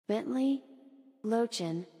Bentley,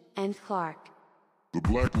 Lochin, and Clark. The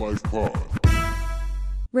BlacLife Pod.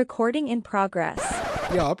 Recording in progress.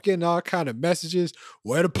 Yo, I'm getting all kind of messages.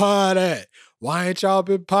 Where the pod at? Why ain't y'all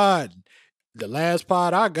been podding? The last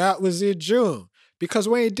pod I got was in June. Because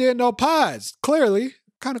we ain't did no pods. Clearly.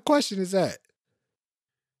 What kind of question is that?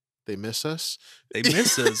 They miss us? They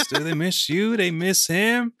miss us. Do they miss you? They miss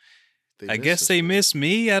him? I guess they miss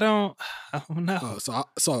me. I don't know. Oh,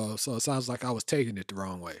 so it sounds like I was taking it the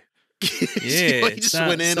wrong way. Yeah, he just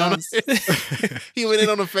went in on he went in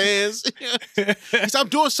on the fans. He said, I'm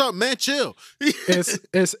doing something, man. Chill.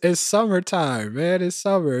 It's summertime, man. It's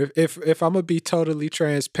summer. If I'm gonna be totally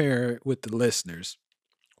transparent with the listeners,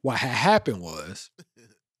 what had happened was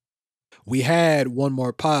we had one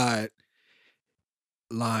more pod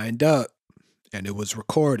lined up and it was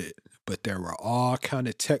recorded, but there were all kind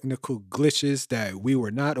of technical glitches that we were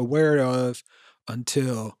not aware of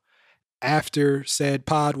until after said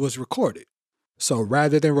pod was recorded. So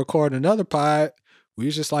rather than record another pod, we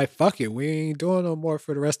was just like, fuck it, we ain't doing no more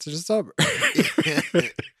for the rest of the summer.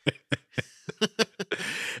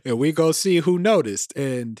 And we go see who noticed.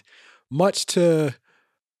 And much to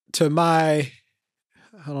my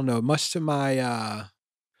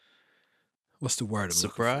what's the word I'm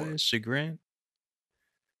surprise, looking for? chagrin.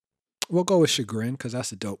 We'll go with chagrin because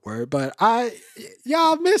that's a dope word. But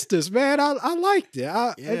y'all missed this, man. I liked it.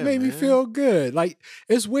 It made me feel good. Like,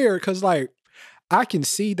 it's weird because, like, I can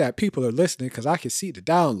see that people are listening because I can see the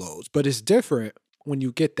downloads, but it's different when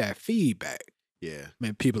you get that feedback. Yeah.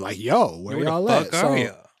 Man, people like, yo, where y'all at?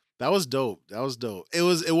 That was dope.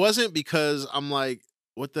 It wasn't because I'm like,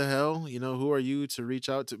 what the hell? You know, who are you to reach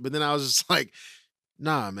out to? But then I was just like,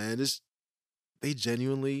 nah, man, they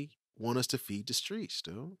genuinely want us to feed the streets,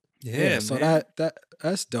 dude. Yeah, so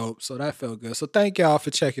that's dope. So that felt good. So thank y'all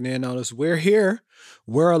for checking in on us. We're here.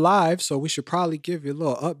 We're alive. So we should probably give you a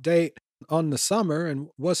little update on the summer and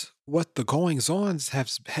what the goings-ons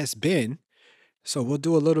has been. So we'll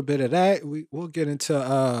do a little bit of that. We'll get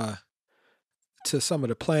into to some of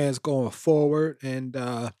the plans going forward and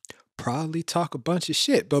probably talk a bunch of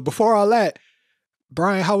shit. But before all that,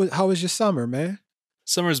 Bryan, how was your summer, man?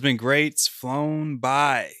 Summer's been great. It's flown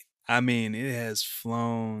by. I mean, it has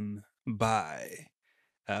flown by.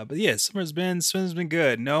 But yeah, summer's been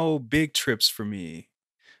good. No big trips for me,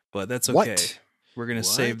 but that's okay. What? We're gonna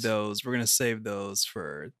save those. We're gonna save those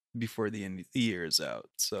for before the end of the year's out.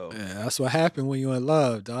 So yeah, that's what happened when you're in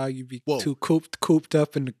love, dog. You be too cooped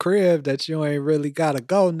up in the crib that you ain't really gotta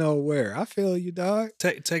go nowhere. I feel you, dog.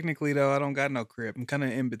 Technically, though, I don't got no crib. I'm kind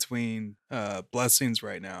of in between blessings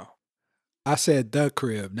right now. I said the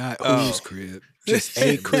crib, not whose crib. Just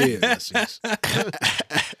a crib.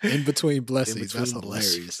 In between blessings. That's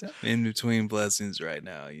hilarious. In between blessings right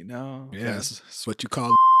now, you know? Yeah, that's what you call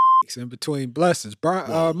in between blessings.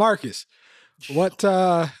 Marcus,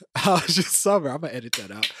 how was your summer? I'm going to edit that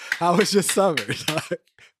out. How was your summer?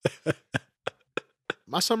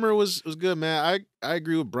 My summer was good, man. I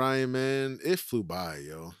agree with Bryan, man. It flew by,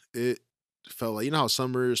 yo. It felt like, you know how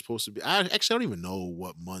summer is supposed to be. I don't even know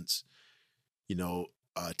what months,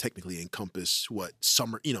 technically encompass what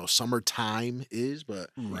summertime is, but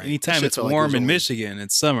anytime it's warm in Michigan,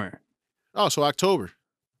 it's summer. Oh, so October.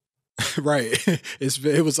 Right.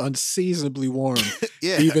 It was unseasonably warm,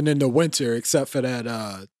 even in the winter, except for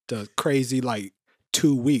that the crazy like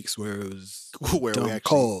 2 weeks where it was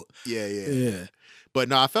cold. Yeah. But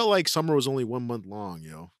no, I felt like summer was only 1 month long,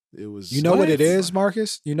 yo. It was. You know what it is,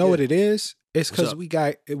 Marcus? You know what it is? It's because we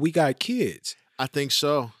got kids. I think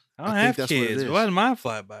so. I don't have kids. Why did mine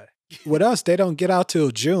fly by? With us, they don't get out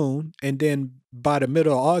till June, and then by the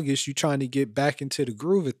middle of August, you're trying to get back into the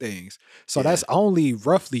groove of things. So that's only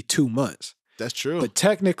roughly 2 months. That's true. But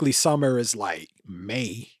technically, summer is like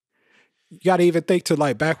May. You got to even think to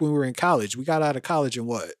like back when we were in college. We got out of college in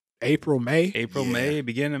what? April, May? May,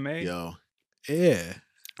 beginning of May. Yo. Yeah.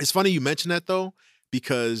 It's funny you mention that, though,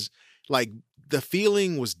 because like the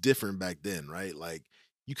feeling was different back then, right? Like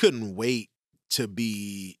you couldn't wait to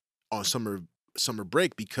be on summer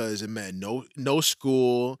break because it meant no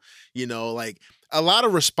school, like a lot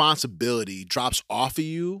of responsibility drops off of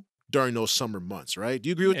you during those summer months, right? Do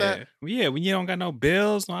you agree with that? Yeah, when you don't got no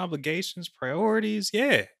bills, no obligations, priorities,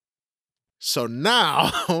 yeah. So now,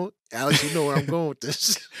 Alex, you know where I'm going with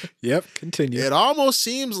this. Yep, continue. It almost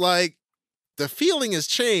seems like the feeling has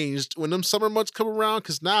changed when them summer months come around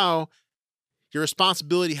because now your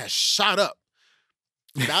responsibility has shot up.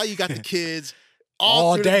 Now you got the kids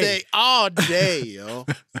all day, yo.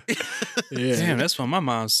 Yeah. Damn, that's why my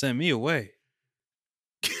mom sent me away.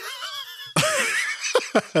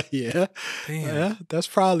 Yeah. Damn. Yeah, that's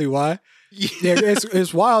probably why. Yeah,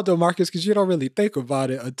 it's wild though, Marcus, because you don't really think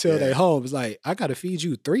about it until they home. It's like, I gotta feed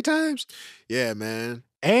you 3 times Yeah, man.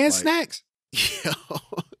 and Like, snacks. Yo,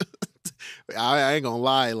 I ain't gonna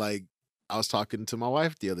lie. Like, I was talking to my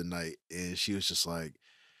wife the other night, and she was just like,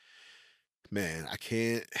 "Man, I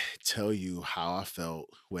can't tell you how I felt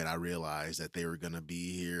when I realized that they were gonna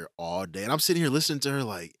be here all day." And I'm sitting here listening to her,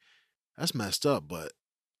 like, "That's messed up," but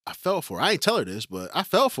I felt for her. I ain't tell her this, but I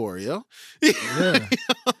felt for her, yo.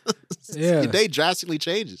 Yeah. Your day drastically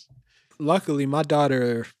changes. Luckily, my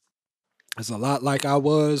daughter is a lot like I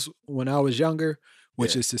was when I was younger,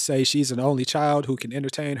 which Yeah. is to say she's an only child who can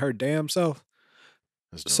entertain her damn self.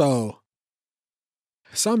 That's dope. So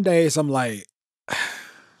some days I'm like,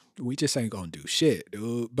 we just ain't gonna do shit,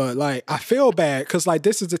 dude. But like, I feel bad because like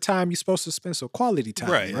this is the time you're supposed to spend some quality time,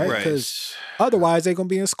 right? Because otherwise they're gonna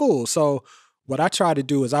be in school. So what I try to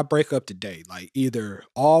do is I break up the day, like either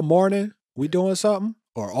all morning we doing something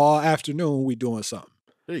or all afternoon we doing something.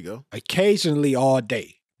 There you go. Occasionally all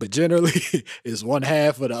day, but generally it's one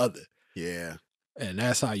half or the other. Yeah. And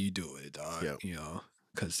that's how you do it, dog. Yep. You know,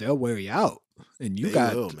 because they'll wear you out. And you They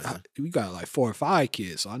got will, man. like 4 or 5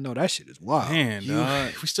 kids, so I know that shit is wild. Man,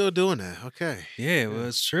 dog. We still doing that. Okay. Yeah, well,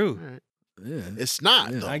 it's true. All right. Yeah. It's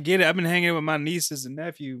not, Yeah. though. I get it. I've been hanging with my nieces and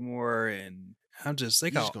nephew more, and I'm just, they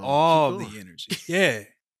You just got gonna all keep the going. energy. Yeah.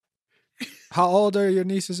 How old are your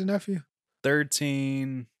nieces and nephew?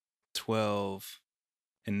 13, 12,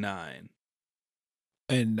 and 9.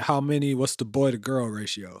 And what's the boy to girl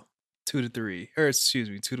ratio? 2 to 3. Or excuse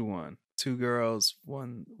me, 2 to 1. 2 girls,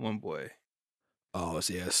 one boy. Oh,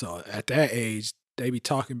 yeah. So at that age, they be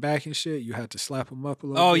talking back and shit. You have to slap them up a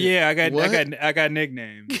little Oh bit. yeah, What? I got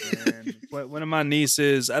nicknames. Man. One of my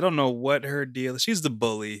nieces, I don't know what her deal is. She's the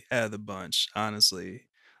bully out of the bunch, honestly.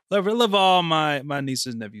 Love all my nieces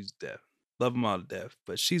and nephews to death. Love them all to death.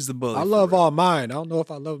 But she's the bully. I for love real. all mine. I don't know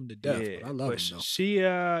if I love them to death, Yeah, but I love them though. she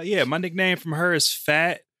my nickname from her is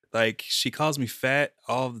Fat. Like she calls me fat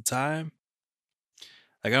all the time.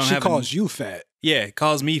 Like I don't She have calls you fat. Yeah,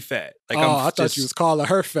 calls me fat. Like I thought you was calling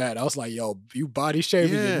her fat. I was like, yo, you body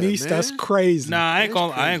shaming Yeah, your niece? That's man. crazy. Nah, I ain't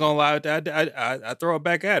That's gonna lie with that. I throw it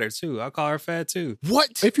back at her too. I call her fat too.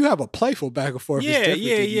 What? If you have a playful back and forth, it's different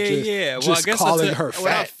than you just, Well, I just guess I calling took- her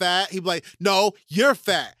When I'm fat. fat, he'd be like, "No, you're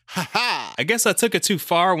fat." Ha ha. I guess I took it too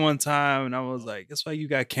far one time, and I was like, "That's why you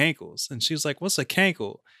got cankles." And she was like, "What's a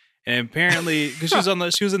cankle?" And apparently, because she was on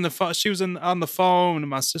the phone in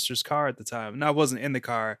my sister's car at the time, and I wasn't in the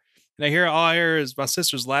car. And all I hear is my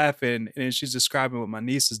sister's laughing, and she's describing what my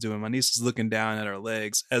niece is doing. My niece is looking down at her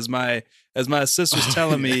legs as my sister's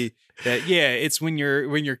telling me that it's when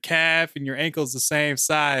your calf and your ankle's the same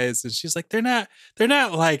size, and she's like, they're not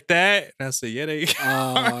like that. And I said, yeah, they.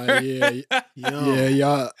 Oh, yeah.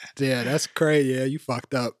 Yo. Yeah, that's crazy. Yeah, you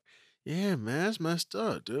fucked up. Yeah, man, that's messed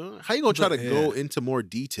up, dude. How you gonna try to go into more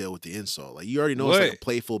detail with the insult? Like you already know it's like a What?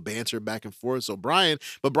 playful banter back and forth. So Bryan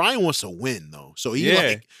wants to win though. So he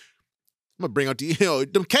like, I'm gonna bring out the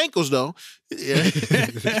them cankles though.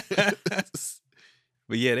 Yeah.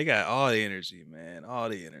 But yeah, they got all the energy, man. All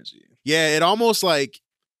the energy. Yeah, it almost like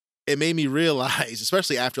it made me realize,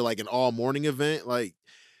 especially after like an all morning event, like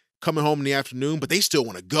coming home in the afternoon, but they still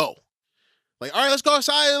want to go. Like, all right, let's go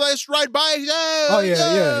outside, let's ride bikes. Yeah, Oh,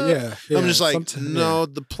 yeah. I'm just like, Somet- no,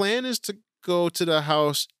 the plan is to go to the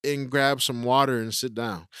house and grab some water and sit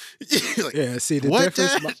down. Like, Yeah, see the what,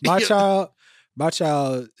 difference. Dad? My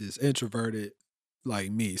child is introverted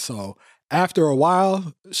like me. So after a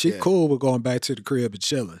while, she cool with going back to the crib and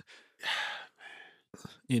chilling.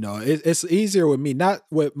 You know, it's easier with me, not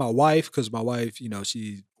with my wife, because my wife, you know,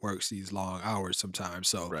 she works these long hours sometimes.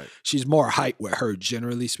 So Right. she's more hype with her,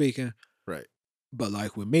 generally speaking. Right. But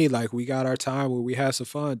like with me, like we got our time where we had some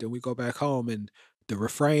fun, then we go back home, and the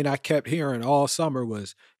refrain I kept hearing all summer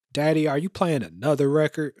was, "Daddy, are you playing another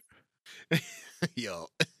record?" Yo.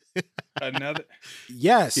 Another.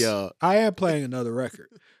 Yes, Yo. I am playing another record.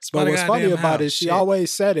 It's But my what's funny goddamn about it, house. she Shit.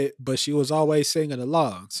 always said it, but she was always singing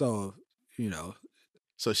along. So, you know,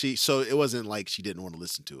 So it wasn't like she didn't want to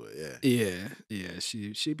listen to it. Yeah. yeah,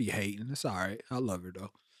 she be hating. It's all right. I love her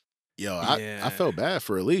though. Yo, Yeah. I felt bad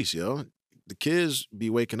for Elise, yo. The kids be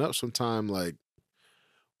waking up sometime like,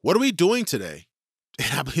 what are we doing today?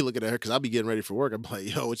 And I be looking at her because I be getting ready for work. I'm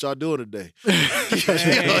like, yo, what y'all doing today?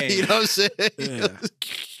 Hey. You know what I'm saying? Yeah.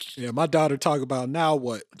 Yeah, my daughter talk about now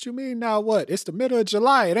what? What you mean now what? It's the middle of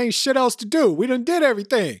July. It ain't shit else to do. We done did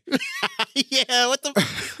everything. Yeah, what the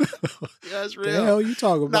yeah, that's The real. hell you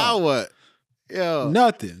talking Now about? what? Yo.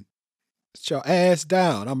 Nothing. Sit your ass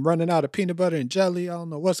down. I'm running out of peanut butter and jelly. I don't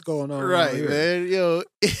know what's going on. around Right, here. man. Yo,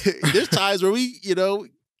 there's times where we,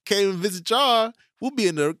 came and visit y'all. We'll be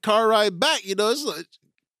in the car ride back. It's like,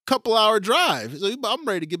 couple hour drive. So I'm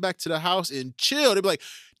ready to get back to the house and chill. They'd be like,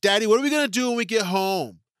 Daddy, what are we going to do when we get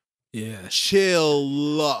home? Yeah.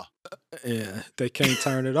 Chill. Yeah. They can't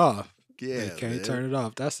turn it off. Yeah, They can't man. turn it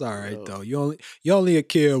off. That's all right Yo. though. You only a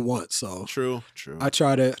kid once, so True. I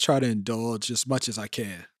try to indulge as much as I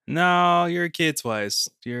can. No, you're a kid twice.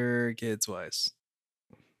 You're a kid twice.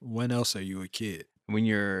 When else are you a kid? When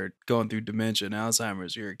you're going through dementia and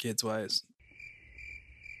Alzheimer's, you're a kid twice.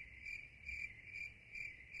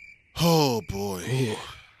 Oh, boy. Ooh.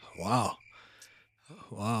 Wow.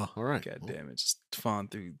 All right. God damn it. Just falling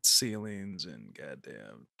through ceilings and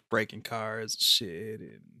goddamn breaking cars and shit.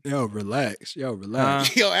 And Yo, relax. Yo,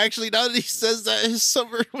 actually, now that he says that, his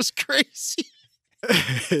summer was crazy.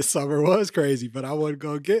 Summer was crazy, but I wasn't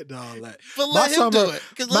gonna get to all that. But let him do it.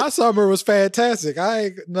 'Cause My summer was fantastic.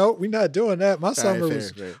 We're not doing that. My summer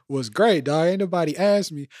was great, dog. Ain't nobody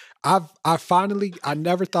asked me. I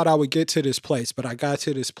never thought I would get to this place, but I got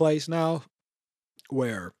to this place now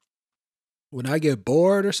where when I get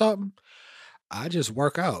bored or something, I just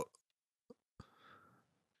work out.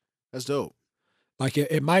 That's dope. Like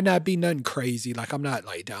it might not be nothing crazy. Like I'm not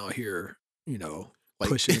like down here, Like-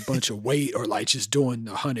 pushing a bunch of weight or like just doing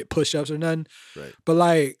 100 push-ups or nothing. Right. But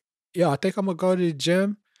like, I think I'm gonna go to the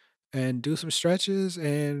gym and do some stretches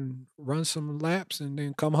and run some laps and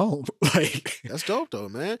then come home. Like That's dope though,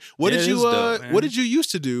 man. What Yeah, did it you is dope, man. what did you used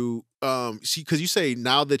to do? See, because you say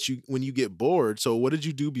now that when you get bored, so what did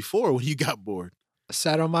you do before when you got bored? I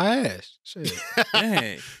sat on my ass. Shit.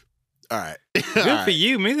 dang. All right. Good for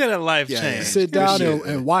you. Maybe that life Yeah, change. Sit Good down shit. and,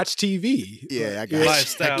 and watch TV. Yeah, I got You know-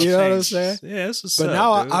 Lifestyle You know what I'm change. saying? Yeah, that's what's But up,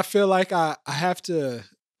 now dude. I feel like I have to.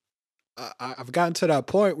 I've gotten to that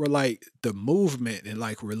point where like the movement and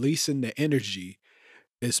like releasing the energy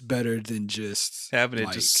is better than just Having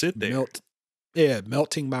it just sit there.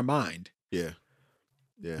 melting my mind. Yeah.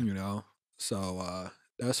 Yeah. So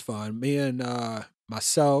that's fun. Me and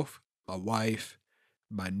myself, my wife,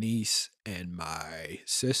 my niece, and my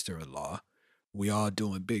sister-in-law, we all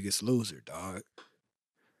doing Biggest Loser, dog.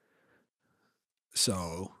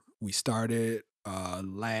 So we started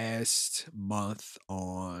last month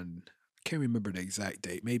on, I can't remember the exact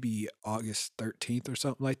date, maybe August 13th or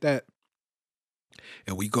something like that.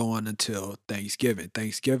 And we go on until Thanksgiving.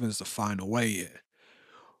 Thanksgiving is the final weigh-in.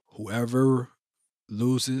 Whoever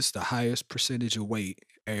loses the highest percentage of weight,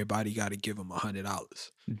 everybody got to give them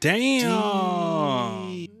 $100.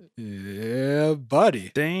 Damn. Yeah,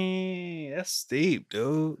 buddy. Dang. That's steep,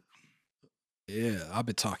 dude. Yeah, I've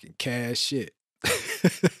been talking cash shit.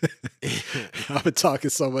 I've been talking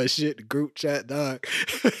so much shit in the group chat, dog.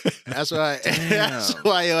 That's why. Damn. That's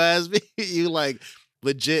why you asked me. You like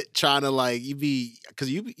legit trying to like because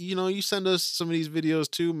you send us some of these videos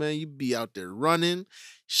too, man. You be out there running,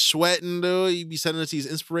 sweating, dude. You be sending us these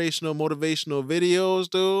inspirational, motivational videos,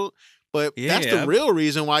 dude. But that's the Yeah. real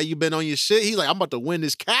reason why you been on your shit. He's like, I'm about to win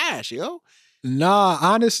this cash, yo. Nah,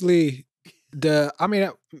 honestly,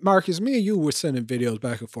 Marcus, me and you were sending videos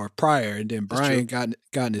back and forth prior, and then That's Bryan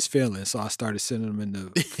got in his feelings, so I started sending them in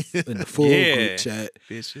the full Yeah. group chat.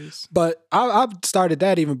 Bitches. But I've started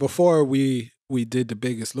that even before we did the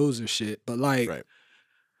Biggest Loser shit. But like, Right.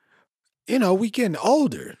 we getting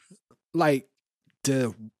older. Like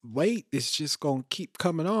the weight is just gonna keep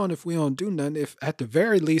coming on if we don't do nothing. If at the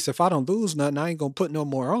very least, if I don't lose nothing, I ain't gonna put no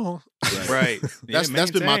more on. Right. Yeah,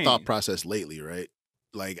 That's been my maintain. thought process lately, right?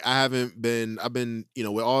 Like I've been,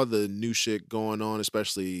 with all the new shit going on,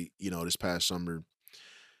 especially, this past summer,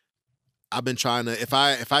 I've been trying to, if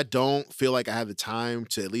I don't feel like I have the time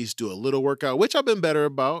to at least do a little workout, which I've been better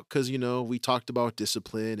about, because, we talked about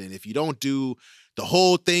discipline, and if you don't do the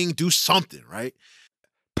whole thing, do something, right?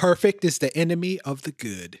 Perfect is the enemy of the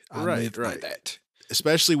good. I Right, live by right. that.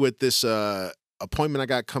 Especially with this appointment I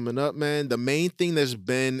got coming up, man. The main thing that's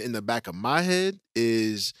been in the back of my head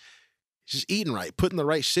is just eating right, putting the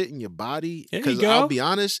right shit in your body. There you Because go. I'll be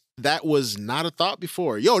honest, that was not a thought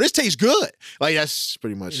before. Yo, this tastes good. Like that's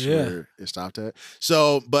pretty much where it stopped at.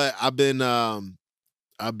 So, but I've been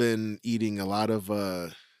eating a lot of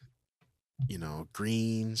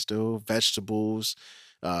greens, though, vegetables,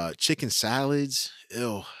 chicken salads.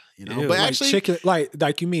 Ew. Ew. But Like actually, chicken,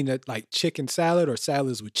 like you mean that like chicken salad or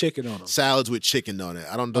salads with chicken on them? salads with chicken on it.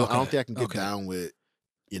 I don't Okay, think I can get okay. down with,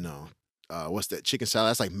 what's that chicken salad?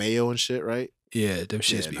 That's like mayo and shit, right? Yeah, them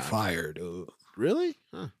shits Yeah, be nah. fire, dude. Really?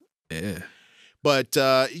 Huh. Yeah. But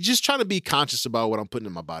just trying to be conscious about what I'm putting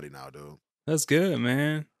in my body now, dude. That's good,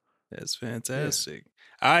 man. That's fantastic.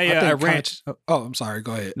 I I think ran. Oh, I'm sorry.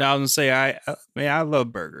 Go ahead. No, I was gonna say I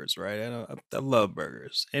love burgers, right? I love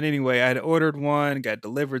burgers. And anyway, I had ordered one, got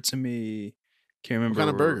delivered to me. Can't remember What kind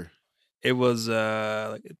of burger? It was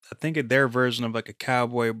like, I think their version of like a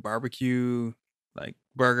cowboy barbecue like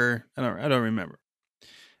burger. I don't remember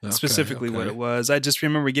specifically what it was. I just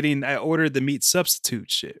remember I ordered the meat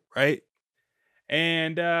substitute shit, right?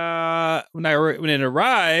 And when it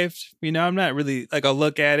arrived, I'm not really like, I'll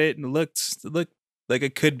look at it and it looked like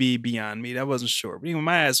it could be Beyond Meat. I wasn't sure, but even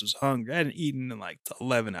my ass was hungry. I hadn't eaten in like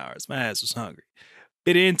 11 hours. My ass was hungry.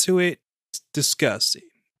 Bit into it, disgusting.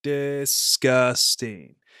 Then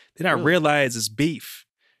I realized it's beef.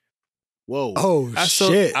 Whoa! Oh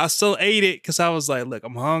shit! I still ate it because I was like, "Look,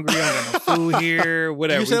 I'm hungry. I got no food here.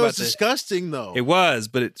 Whatever." You said it was disgusting, though. It was,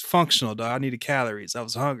 but it's functional, dog. I needed calories. I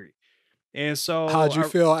was hungry, and so how'd you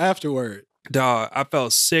feel afterward? Dog, I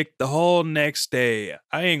felt sick the whole next day.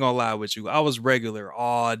 I ain't gonna lie with you. I was regular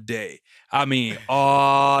all day. I mean,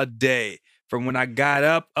 all day. From when I got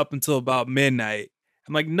up until about midnight.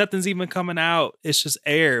 I'm like, nothing's even coming out. It's just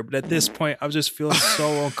air. But at this point, I was just feeling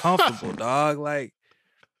so uncomfortable, dog. Like,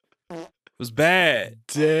 it was bad.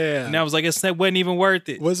 Damn. And I was like, it wasn't even worth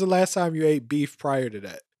it. When's the last time you ate beef prior to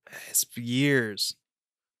that? It's years.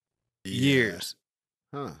 Yeah. Years.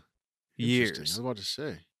 Huh. Years. I was about to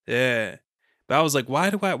say. Yeah. But I was like, why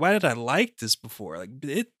did I like this before? Like,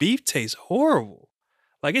 beef tastes horrible.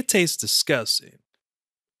 Like, it tastes disgusting.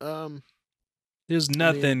 There's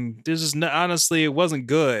nothing. There's just honestly, it wasn't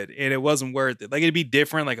good and it wasn't worth it. Like, it'd be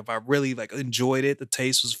different. Like, if I really like enjoyed it, the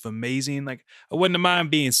taste was amazing. Like, I wouldn't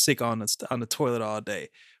mind being sick on the toilet all day.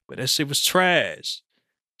 But that shit was trash.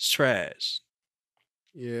 It's trash.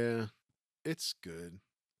 Yeah, it's good,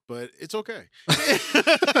 but it's okay.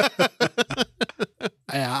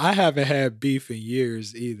 I haven't had beef in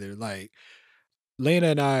years either. Like, Lena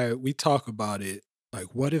and I, we talk about it.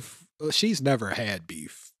 Like, what if she's never had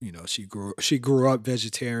beef? She grew up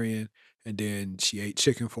vegetarian, and then she ate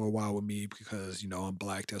chicken for a while with me because I'm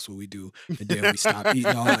Black. That's what we do. And then we stopped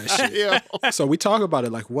eating all that shit. Yeah. So we talk about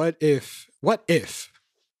it like, what if?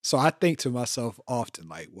 So I think to myself often,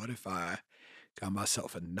 like, what if I got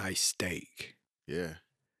myself a nice steak? Yeah.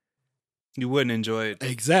 You wouldn't enjoy it.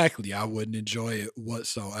 Exactly. I wouldn't enjoy it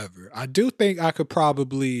whatsoever. I do think I could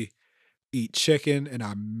probably eat chicken, and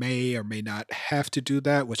I may or may not have to do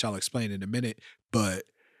that, which I'll explain in a minute. But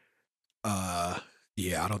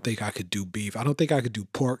yeah, I don't think I could do beef. I don't think I could do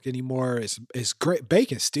pork anymore. It's great.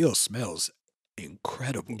 Bacon still smells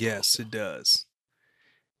incredible. Yes, it does.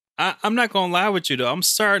 I'm not gonna lie with you though. I'm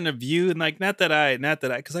starting to view, and like, not that I,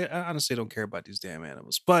 because I honestly don't care about these damn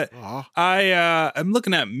animals. But I'm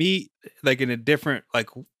looking at meat like in a different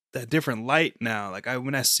light now. Like,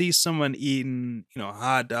 when I see someone eating,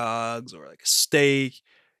 hot dogs or like a steak,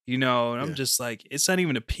 and I'm just like, it's not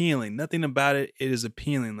even appealing. Nothing about it is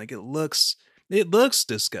appealing. Like, it looks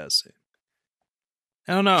disgusting.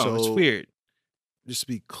 I don't know. It's weird. Just to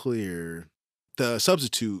be clear, the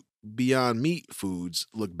substitute Beyond Meat foods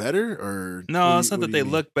look better, or no? It's not that they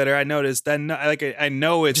look better. I noticed that. I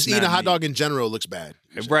know it's just eating a hot dog in general looks bad,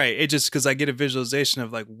 right? It just because I get a visualization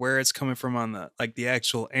of like where it's coming from on the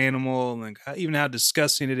actual animal, and like even how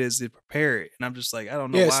disgusting it is to prepare it. And I'm just like, I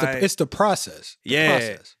don't know why. It's the process.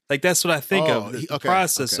 Process. Like that's what I think of the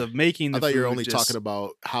process of making. I thought you were only talking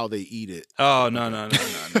about how they eat it. Oh no.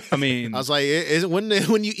 I mean, I was like,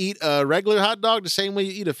 when you eat a regular hot dog the same way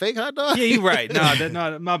you eat a fake hot dog? Yeah, you're right.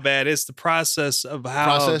 No, my bad. It's the process of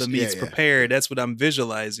how the meat's prepared. That's what I'm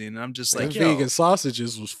visualizing. And I'm just like, vegan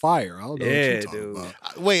sausages was fire. I don't know what you're talking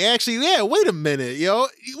about. Wait, actually, wait a minute, yo.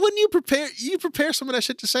 When you prepare some of that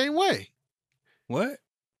shit the same way. What?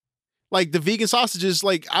 Like the vegan sausages,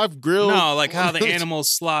 like I've grilled. No, like how the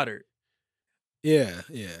animal's slaughtered. Yeah.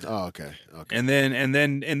 Oh, okay. And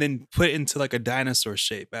then put into like a dinosaur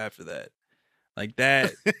shape after that. Like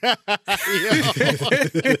that.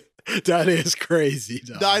 That is crazy.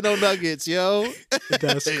 Dog. Dino nuggets, yo.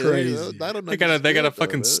 That's crazy. They got a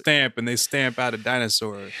fucking stamp, and they stamp out a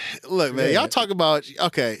dinosaur. Look, man, y'all talk about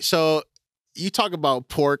so you talk about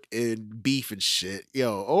pork and beef and shit.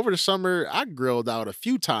 Yo, over the summer, I grilled out a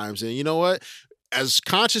few times, and you know what? As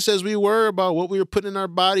conscious as we were about what we were putting in our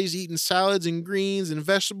bodies, eating salads and greens and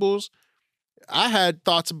vegetables, I had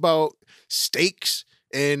thoughts about steaks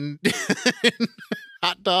and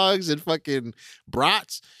hot dogs and fucking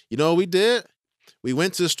brats. You know what we did? We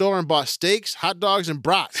went to the store and bought steaks, hot dogs, and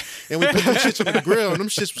brats. And we put them shits on the grill, and them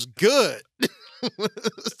shits was good.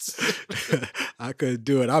 I couldn't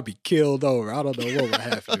do it. I'd be killed over. I don't know what would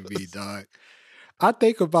happen to me, dog. I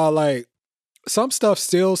think about like some stuff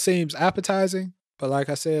still seems appetizing, but like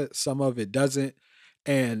I said, some of it doesn't.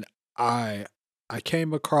 And I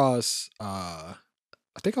came across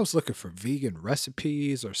I think I was looking for vegan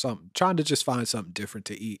recipes or something, trying to just find something different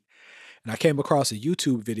to eat. And I came across a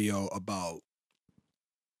YouTube video about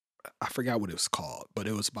I forgot what it was called, but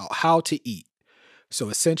it was about how to eat. So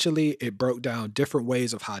essentially, it broke down different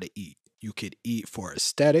ways of how to eat. You could eat for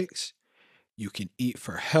aesthetics, you can eat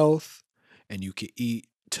for health, and you can eat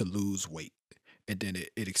to lose weight. And then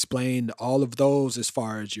it explained all of those as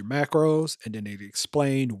far as your macros, and then it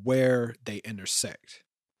explained where they intersect.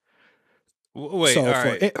 Wait, So all for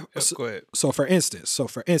right. Go ahead. so for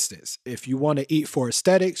instance, if you want to eat for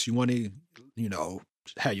aesthetics, you want to,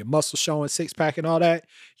 have your muscle showing, six pack and all that,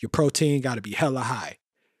 your protein got to be hella high.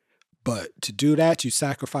 But to do that, you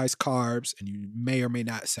sacrifice carbs and you may or may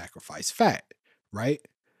not sacrifice fat, right?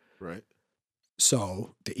 Right.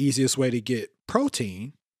 So the easiest way to get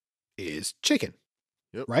protein is chicken,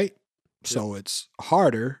 Yep. right? So it's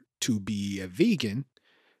harder to be a vegan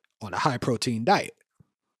on a high protein diet,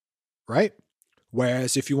 right?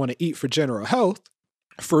 Whereas if you want to eat for general health,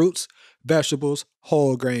 fruits, vegetables,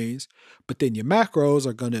 whole grains, but then your macros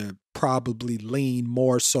are going to probably lean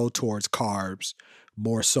more so towards carbs,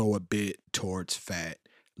 more so a bit towards fat,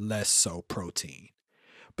 less so protein.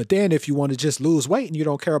 But then if you want to just lose weight and you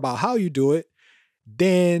don't care about how you do it,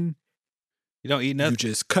 then You don't eat nothing. you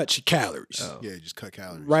just cut your calories. Oh. Yeah, just cut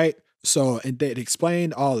calories. Right. So, and then it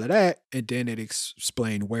explained all of that, and then it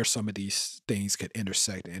explained where some of these things could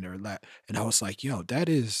intersect and interlap. And I was like, yo,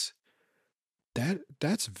 that's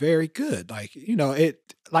very good. Like,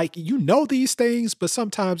 these things, but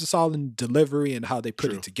sometimes it's all in delivery and how they put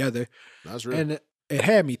True. it together. That's real. And it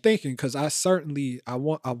had me thinking, because I've said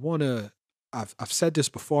this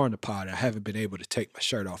before on the pod. I haven't been able to take my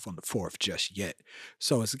shirt off on the 4th just yet.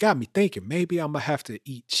 So it's got me thinking maybe I'm going to have to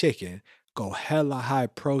eat chicken, go hella high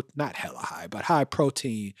not hella high, but high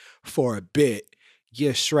protein for a bit,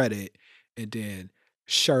 get shredded, and then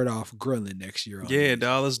shirt off grilling next year. Yeah,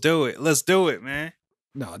 dog. Let's do it. Let's do it, man.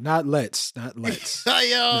 No, not let's. Not let's.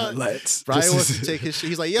 Brian wants to take his shit.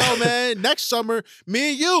 He's like, yo, man, next summer,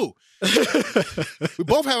 me and you, we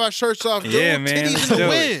both have our shirts off. Dude. Yeah, man, Titties let's in the do it.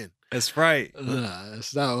 wind. That's right. Nah,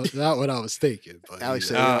 that's not what I was thinking. But Alex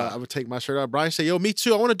said, Nah. I'm going to take my shirt off. Brian said, yo, me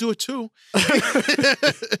too. I want to do it too.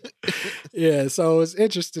 yeah, so it's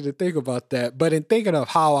interesting to think about that. But in thinking of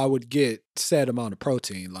how I would get said amount of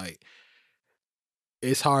protein, like,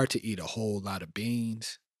 it's hard to eat a whole lot of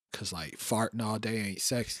beans because, like, farting all day ain't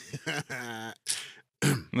sexy.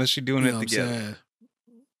 Unless you're doing You it know what I'm together.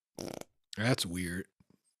 saying? That's weird.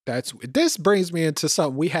 This brings me into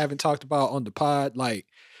something we haven't talked about on the pod. Like,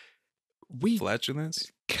 we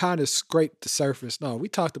Flatulence? kind of scraped the surface. No, we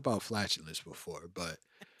talked about flatulence before, but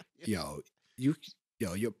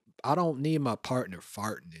I don't need my partner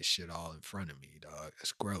farting this shit all in front of me, dog.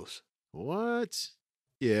 That's gross. What?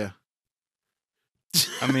 Yeah.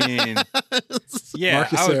 I mean, yeah.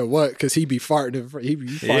 Marcus said what? Because he be farting. He be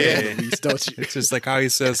farting at least, don't you? It's just like how he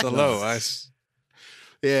says hello.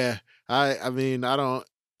 Yeah. I mean, I don't,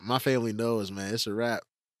 my family knows, man. It's a wrap.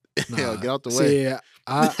 Nah, Get out the way. See,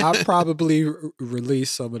 I probably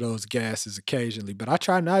release some of those gases occasionally, but I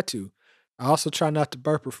try not to. I also try not to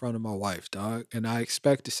burp in front of my wife, dog. And I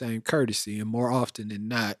expect the same courtesy. And more often than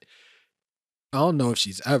not, I don't know if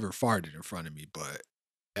she's ever farted in front of me, but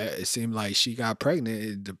it seemed like she got pregnant.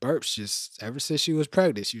 And the burps just, ever since she was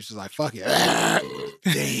pregnant, she was just like, fuck it.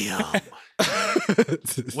 Damn.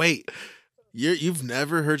 Wait, you've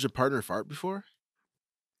never heard your partner fart before?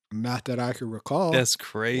 Not that I can recall. That's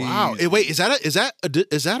crazy. Wow. Wait, is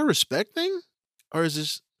that a respect thing, or is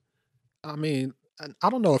this? I mean, I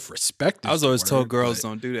don't know if respect is I was the always told word, girls but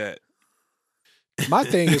don't do that. my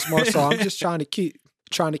thing is more so I'm just trying to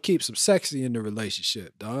keep some sexy in the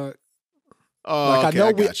relationship, dog. Oh, Like,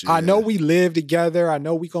 okay, I know we live together. I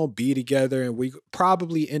know we gonna be together, and we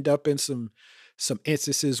probably end up in some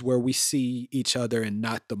instances where we see each other in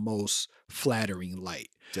not the most flattering light.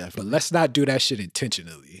 Definitely. But let's not do that shit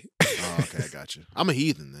intentionally. Oh, okay, I got you. I'm a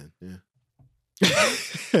heathen then.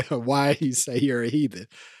 Yeah. Why you say you're a heathen?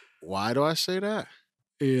 Why do I say that?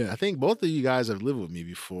 Yeah, I think both of you guys have lived with me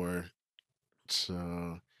before,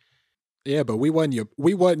 so. yeah, but we wasn't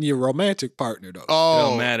your romantic partner though. It Oh,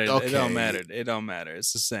 don't matter. Okay. It don't matter. It don't matter.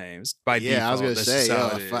 It's the same. It's by default. Yeah, I was gonna That's say,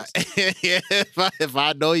 just how if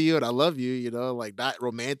I know you and I love you, like not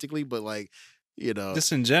romantically, but like,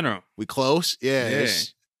 Just in general. we close. Yeah, Yeah.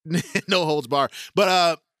 it's no holds bar.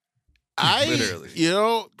 But I Literally.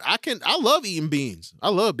 I love eating beans. I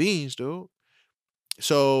love beans, dude.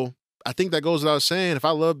 So I think that goes without saying. If I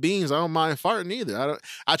love beans, I don't mind farting either.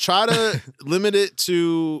 I try to limit it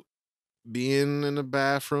to being in the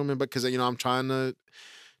bathroom, and because I'm trying to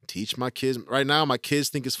teach my kids. Right now, my kids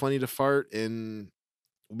think it's funny to fart, and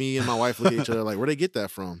me and my wife look at each other like, "Where'd they get that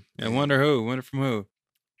from?" I wonder who. Wonder from who.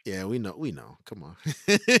 Yeah, we know. Come on.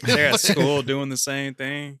 They're at school doing the same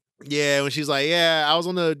thing. Yeah, when she's like, yeah, I was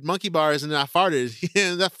on the monkey bars and then I farted.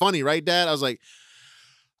 Yeah, that's funny, right, Dad? I was like,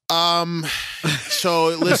 so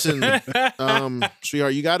listen,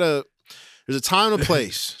 sweetheart, you gotta. There's a time and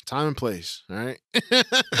place. Time and place. All right.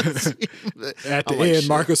 At the like, end, shit.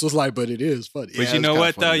 Marcus was like, "But it is funny." But Yeah, you it's know kinda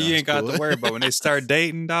what though? funny, You though. ain't It's got cool. to worry about when they start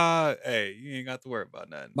dating, dog. Hey, you ain't got to worry about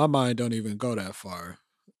nothing. My mind don't even go that far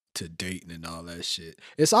to dating and all that shit.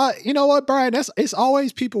 It's all, you know what, Brian? It's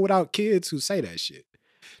always people without kids who say that shit.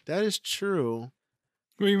 That is true.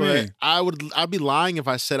 What do you But mean? I'd be lying if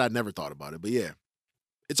I said I never thought about it. But yeah.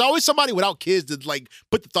 It's always somebody without kids that like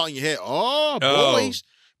put the thought in your head. Oh,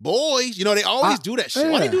 boys. You know, they always do that shit.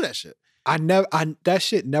 Why they yeah. do that shit? That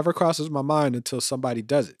shit never crosses my mind until somebody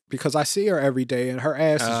does it because I see her every day and her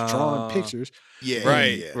ass is drawing pictures, Yeah.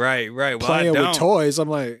 Right, yeah. right. Well, playing I with don't. toys. I'm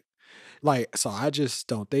like, so I just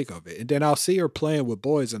don't think of it. And then I'll see her playing with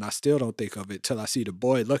boys and I still don't think of it till I see the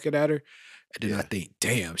boy looking at her. And then I Yeah. think,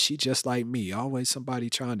 damn, she just like me. Always somebody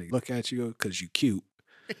trying to look at you because you cute.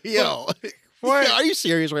 Yo. What? Are you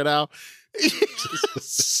serious right now?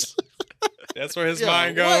 That's where his Yo,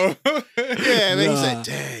 mind go. Yeah, man. He Nah. said,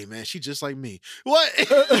 dang, man, she just like me. What?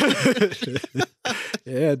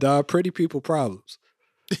 Yeah, dog. Pretty people problems.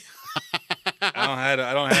 I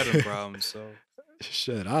don't have them problems. So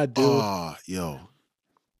Shit, I do. Oh, yo.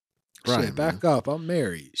 Bryan, Shit, back up. I'm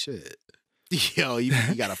married. Shit. Yo, you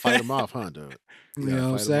gotta fight him off, huh, dude? You gotta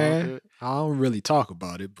know what I'm fight 'em off, saying? dude. I don't really talk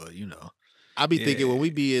about it, but you know. I be thinking when Yeah. we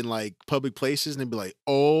be in like public places and they be like,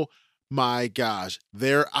 oh my gosh,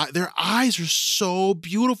 their eyes are so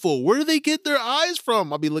beautiful. Where do they get their eyes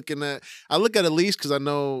from? I look at Elise because I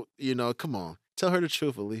know, come on. Tell her the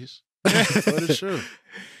truth, Elise. Tell her the truth.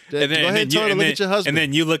 Go ahead and tell her to look at your husband. And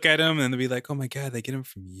then you look at him and they'll be like, "Oh my god, they get him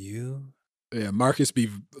from you." Yeah, Marcus be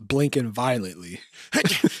blinking violently.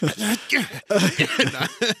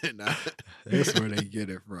 Nah. That's where they get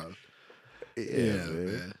it from. Yeah,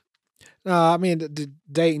 man. No, I mean the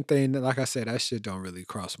dating thing, like I said, that shit don't really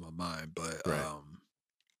cross my mind. But Right.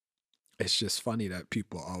 it's just funny that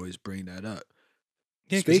people always bring that up.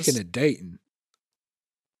 Yeah, 'cause Speaking it's- of dating,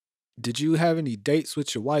 did you have any dates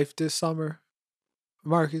with your wife this summer,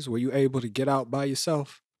 Marcus? Were you able to get out by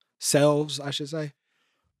yourself? Selves, I should say.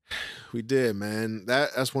 We did, man.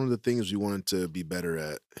 That's one of the things we wanted to be better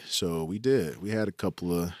at. So we did. We had a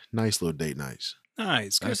couple of nice little date nights.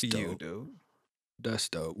 Nice, good That's for you, dope. dude. That's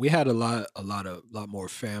dope. We had a lot more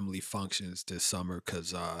family functions this summer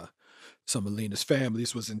because some of Lena's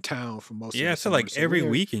families was in town for most of Yeah, the I feel summer. like So every we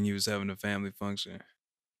were- weekend you was having a family function.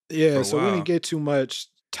 Yeah, for a so we while. didn't get too much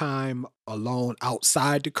time alone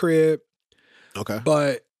outside the crib. Okay.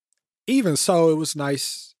 But even so, it was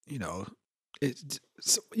nice, you know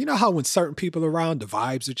how when certain people are around, the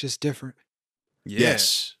vibes are just different. Yeah.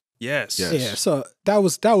 Yes. Yes. Yes. Yeah, so that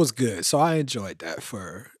was good. So I enjoyed that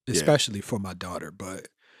Yeah. especially for my daughter, but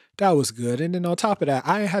that was good. And then on top of that,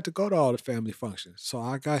 I ain't had to go to all the family functions. So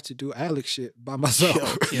I got to do Alex shit by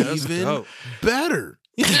myself. Yeah, that's Even dope. better.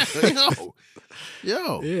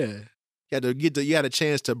 Yo. Yeah. You had a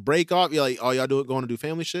chance to break off. You're like, oh, y'all going to do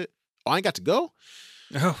family shit? Oh, I ain't got to go?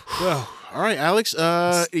 Oh, well. All right, Alex.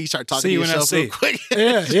 You start talking See to you when I yourself see. real quick.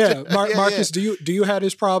 Yeah. Yeah. Marcus, do you have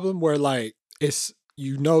this problem where like it's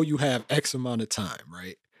you have X amount of time,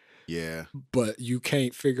 right? Yeah. But you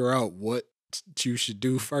can't figure out what you should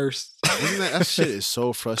do first. Isn't that shit is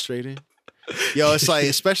so frustrating? Yo, it's like,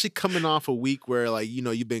 especially coming off a week where like,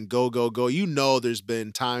 you've been go. There's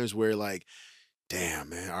been times where like, damn,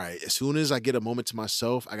 man, all right, as soon as I get a moment to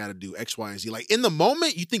myself, I got to do X, Y, and Z. Like in the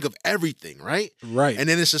moment, you think of everything, right? Right. And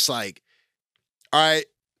then it's just like, all right,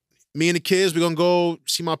 me and the kids, we're going to go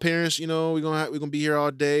see my parents, we're going to be here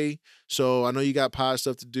all day. So I know you got pod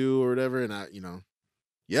stuff to do or whatever. And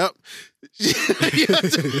yep.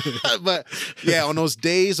 But yeah, on those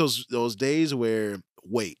days, those days where,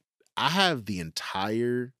 wait, I have the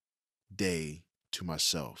entire day to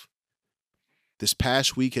myself. This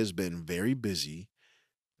past week has been very busy.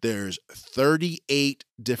 There's 38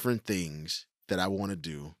 different things that I want to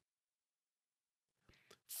do.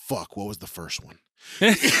 Fuck, what was the first one?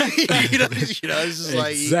 It's just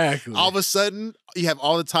like exactly. all of a sudden you have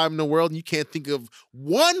all the time in the world and you can't think of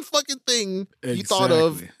one fucking thing you thought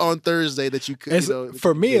of Exactly. on Thursday that you could.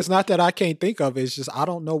 For me, it's not that I can't think of it. It's just I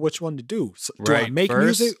don't know which one to do. So, do I Right, make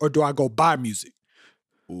first- music or do I go buy music?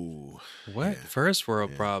 Ooh, What? yeah. First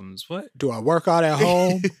world Yeah. problems. What? Do I work out at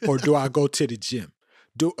home or do I go to the gym?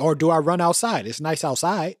 Do I run outside? It's nice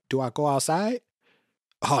outside. Do I go outside?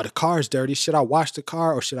 Oh, the car's dirty. Should I wash the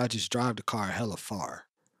car or should I just drive the car hella far?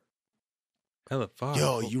 Hella far.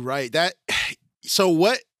 Yo, you right. So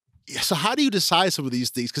what? So how do you decide some of these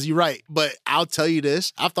things? Because you're right, but I'll tell you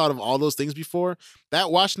this: I've thought of all those things before. That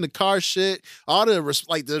washing the car shit, all the the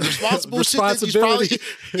responsible shit that you probably,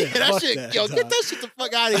 that shit, that, yo, get that shit the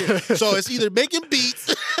fuck out of here. So it's either making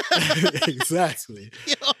beats, exactly,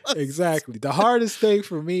 yo, exactly. The hardest thing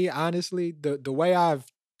for me, honestly, the way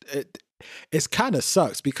it's kind of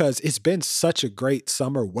sucks because it's been such a great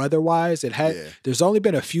summer weather-wise. There's only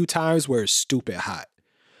been a few times where it's stupid hot.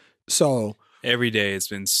 So every day it's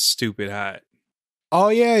been stupid hot. oh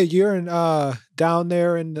yeah, you're in down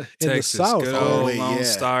there in the Texas, south. good Oh, old Lone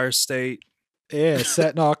Star State. yeah,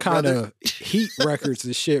 setting all kind of heat records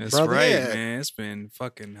and shit, That's brother. right, Yeah. man. It's been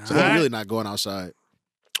fucking hot. so we're really not going outside.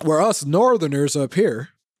 Where us northerners up here,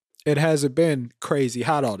 it hasn't been crazy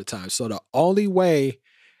hot all the time. So the only way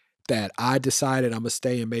that I decided I'm gonna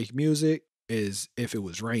stay and make music is if it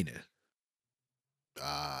was raining.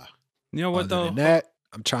 You know what, Other though? than that,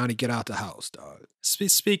 I'm trying to get out the house, dog.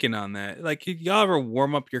 Speaking on that, like, y'all ever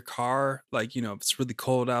warm up your car? Like, if it's really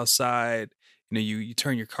cold outside, you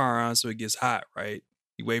turn your car on so it gets hot, right?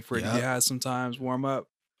 You wait for it to Yeah. get hot sometimes, warm up.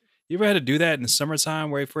 You ever had to do that in the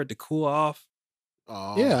summertime, wait for it to cool off?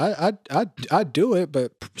 Oh, Yeah, I do it,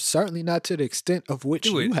 but certainly not to the extent of which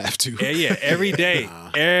Do you it. have to. Yeah, every day.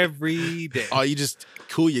 Nah. Every day. Oh, you just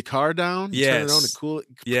cool your car down? You turn it on to Yes. cool it?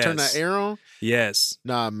 Yes. Turn that air on? Yes.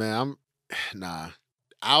 Nah, man.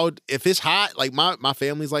 If it's hot, like my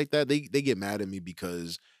family's like that, they get mad at me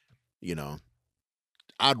because,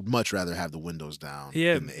 I'd much rather have the windows down.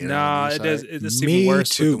 Yeah, than the air nah, on it the does. inside. It's Me even worse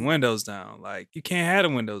too. with the windows down. Like, you can't have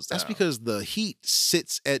the windows down. That's because the heat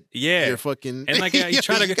sits at Yeah. your fucking And like, you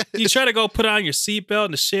try to go put on your seatbelt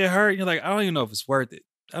and the shit hurt. And you're like, I don't even know if it's worth it.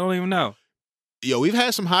 I don't even know. Yo, we've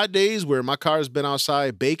had some hot days where my car's been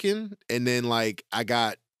outside baking, and then like I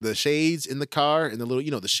got the shades in the car in the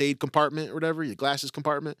little, the shade compartment or whatever, your glasses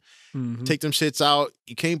compartment. Mhm. Take them shits out.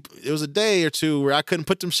 It was a day or two where I couldn't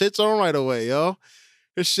put them shits on right away, yo.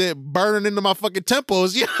 This shit burning into my fucking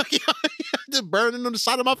temples, yo. Just burning on the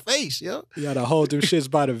side of my face, yo. You gotta hold them shits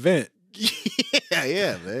by the vent.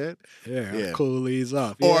 Yeah, man. Yeah, cool these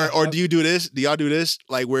off. Or do you do this? Do y'all do this?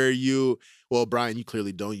 Like where well, Bryan, you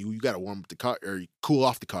clearly don't. You got to warm up the car or cool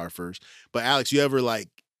off the car first. But Alex, you ever like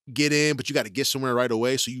get in, but you got to get somewhere right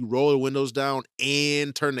away? So you roll the windows down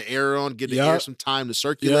and turn the air on, give the air some time to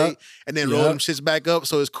circulate, and then roll them shits back up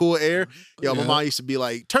so it's cool air. Yo, my mom used to be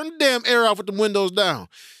like, turn the damn air off with the windows down.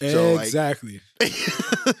 So, exactly.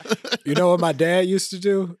 You know what my dad used to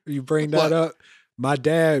do? You bring that up. My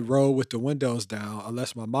dad rolled with the windows down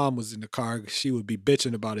unless my mom was in the car. She would be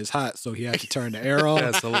bitching about his hot, so he had to turn the air on.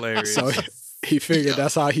 That's hilarious. So he figured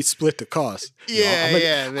that's how he split the cost.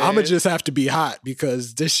 Man. I'm gonna just have to be hot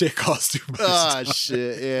because this shit costs too much. Oh,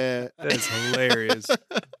 shit, yeah. That's hilarious.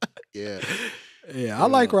 Yeah. Yeah, I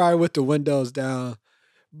like riding with the windows down.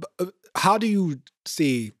 How do you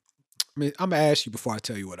see? I mean, I'm gonna ask you before I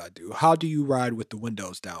tell you what I do. How do you ride with the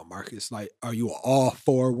windows down, Marcus? Like, are you all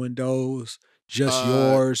four windows? Just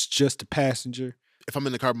yours, just the passenger? If I'm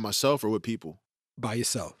in the car by myself or with people? By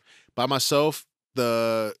yourself. By myself,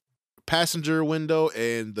 the passenger window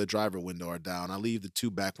and the driver window are down. I leave the two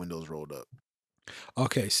back windows rolled up.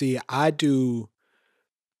 Okay, see, I do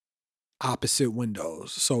opposite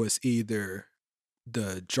windows. So it's either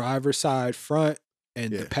the driver side front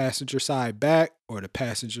and the passenger side back, or the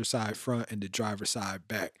passenger side front and the driver side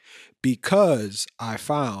back. Because I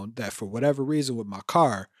found that for whatever reason with my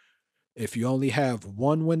car, if you only have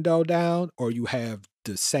one window down or you have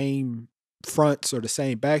the same fronts or the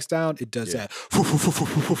same backs down, it does that.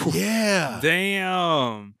 Yeah.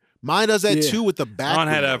 Damn. Mine does that too with the back. I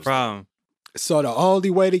don't have that windows. problem. So the only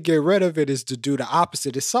way to get rid of it is to do the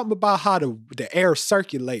opposite. It's something about how the air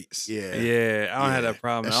circulates. Yeah. Yeah, I don't have that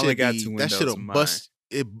problem. I only got two windows. That shit'll in mine. bust.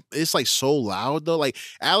 It's like so loud though. Like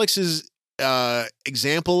Alex's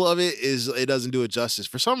example of it is it doesn't do it justice.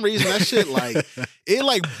 For some reason, that shit like it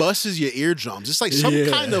like busts your eardrums. It's like some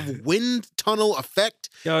kind of wind tunnel effect.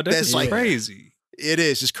 Yo, that's like crazy. It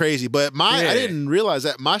is. It's crazy. But I didn't realize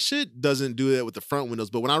that my shit doesn't do that with the front windows.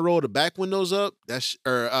 But when I roll the back windows up,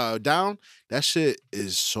 down, that shit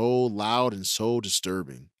is so loud and so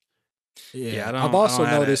disturbing. Yeah, I've also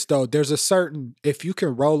noticed though, there's a certain, if you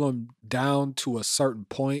can roll them down to a certain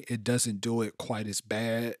point, it doesn't do it quite as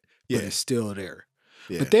bad, but it's still there.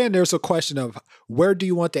 Yeah. But then there's a question of where do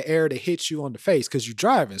you want the air to hit you on the face? Because you're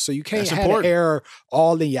driving. So you can't have the air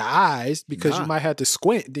all in your eyes because you might have to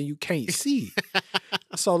squint, then you can't see.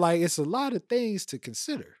 So like it's a lot of things to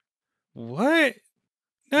consider. What?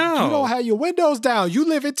 No. You don't have your windows down. You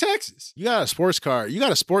live in Texas. You got a sports car. And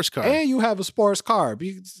you have a sports car.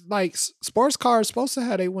 Like sports cars supposed to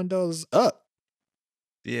have their windows up.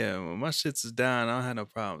 Yeah, when my shits is down, I don't have no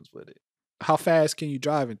problems with it. How fast can you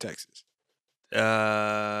drive in Texas?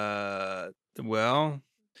 Well,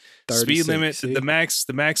 36, speed limit, see? the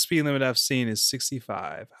max speed limit I've seen is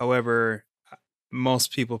 65. However,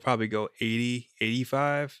 most people probably go 80,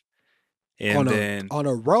 85. And then on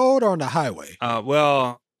a road or on the highway?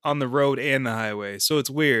 well, on the road and the highway. So it's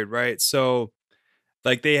weird, right? So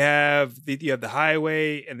like you have the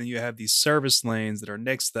highway, and then you have these service lanes that are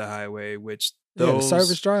next to the highway, which those the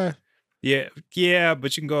service drive. Yeah,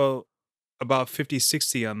 but you can go about 50,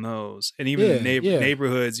 60 on those. And even in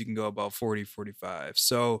neighborhoods, you can go about 40, 45.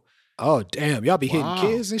 So oh damn, y'all be hitting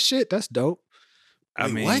kids and shit. That's dope. I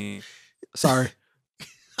mean, what? Sorry.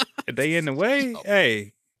 If they in the way,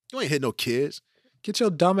 hey. You ain't hit no kids. Get your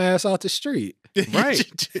dumb ass out the street.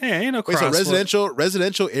 Right. Hey, ain't no Wait, crosswalk. so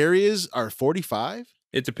residential areas are 45?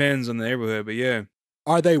 It depends on the neighborhood, but yeah.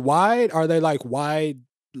 Are they wide? Are they like wide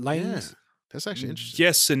lanes? Yeah, that's actually interesting.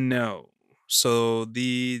 Yes and no. So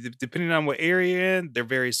the depending on what area in, they're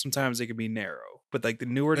very, sometimes they can be narrow. But like the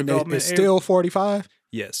newer And development it's still 45?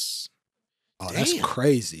 Yes. Oh, that's Damn.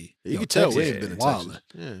 crazy. You Yo, can tell we Texas ain't been in wildin'.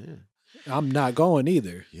 Texas. Yeah. I'm not going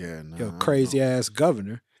either. Yeah, no. Yo, crazy ass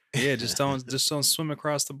governor. Yeah, just don't swim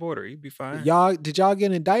across the border. You'd be fine. Did y'all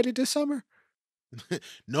get indicted this summer?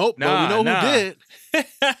 Nope, but we know who did.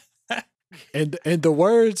 And in the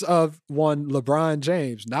words of one LeBron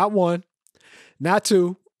James, not one, not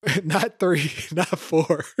two, not three, not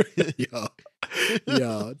four.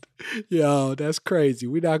 Yo, that's crazy.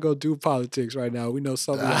 We're not gonna do politics right now. We know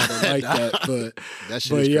some of y'all don't like that, but That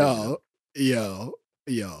shit is crazy.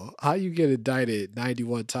 yo, how you get indicted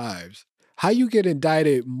 91 times? How you get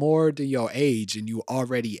indicted more than your age and you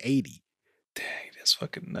already 80? Dang, that's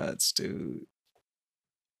fucking nuts, dude.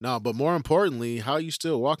 No, but more importantly, how you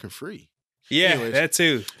still walking free? Yeah, Anyways. that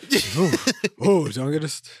too. Oh, don't get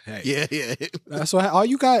us. Hey, Yeah. that's why all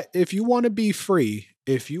you got. If you want to be free,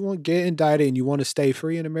 if you want to get indicted and you want to stay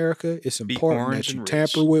free in America, it's Be important orange that you and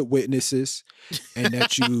tamper rich. with witnesses and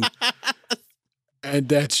that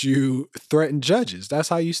you threaten judges. That's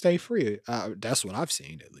how you stay free. That's what I've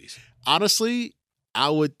seen, at least. Honestly, I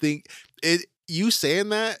would think it. You saying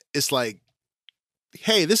that, it's like,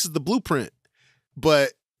 hey, this is the blueprint,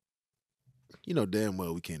 but you know damn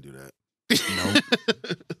well we can't do that.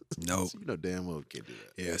 Nope. You know damn well we can't do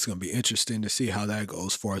that. Yeah, it's gonna be interesting to see how that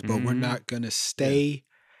goes for us. But we're not gonna stay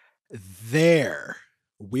there.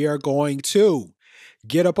 We are going to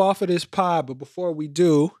get up off of this pod. But before we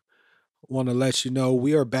do, want to let you know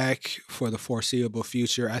we are back for the foreseeable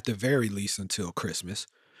future, at the very least until Christmas.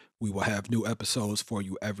 We will have new episodes for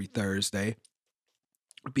you every Thursday.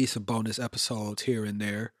 Be some bonus episodes here and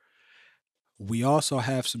there. We also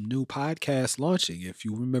have some new podcasts launching. If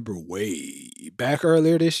you remember way back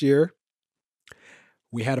earlier this year,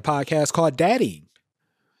 we had a podcast called Daddying.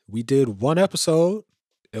 We did one episode.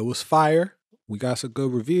 It was fire. We got some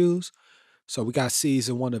good reviews. So we got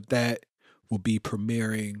season 1 of that. Will be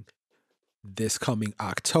premiering this coming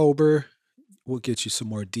October. We'll get you some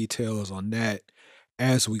more details on that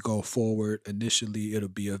as we go forward. Initially, it'll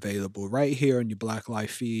be available right here on your BlacLife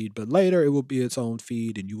feed, but later it will be its own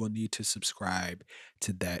feed, and you will need to subscribe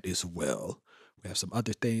to that as well. We have some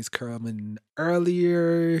other things coming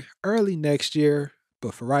early next year,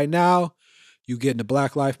 but for right now, you getting the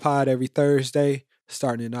BlacLife Pod every Thursday.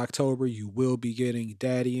 Starting in October, you will be getting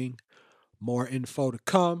Daddying. More info to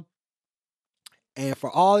come. And for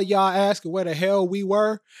all of y'all asking where the hell we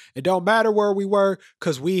were, it don't matter where we were,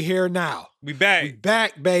 because we here now. We back. We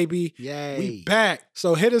back, baby. Yay. We back.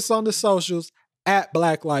 So hit us on the socials at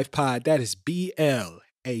BlacLife Pod. That is BlacLifePod.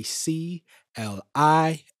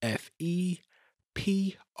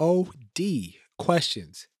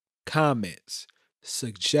 Questions, comments,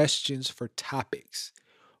 suggestions for topics.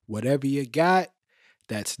 Whatever you got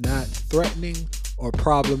that's not threatening or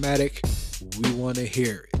problematic, we want to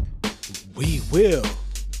hear it. We will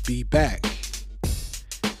be back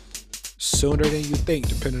sooner than you think,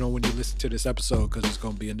 depending on when you listen to this episode, because it's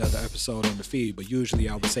going to be another episode on the feed. But usually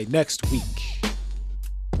I would say next week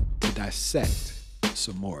to dissect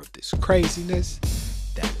some more of this craziness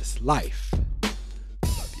that is life.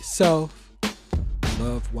 Love yourself.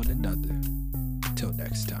 Love one another. Till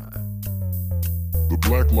next time. The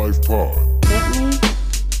BlacLife Pod. Whitney,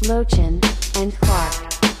 Lochin, and Clark.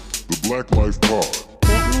 The BlacLife Pod.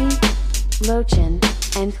 Whitney, Lochin,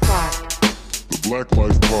 and Clark. The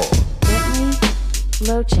BlacLife Pod. Whitney,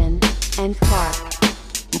 Lochin, and Clark.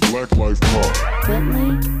 The BlacLife Pod.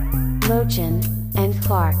 Whitney, Lochin, and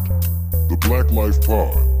Clark. The BlacLife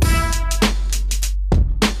Pod.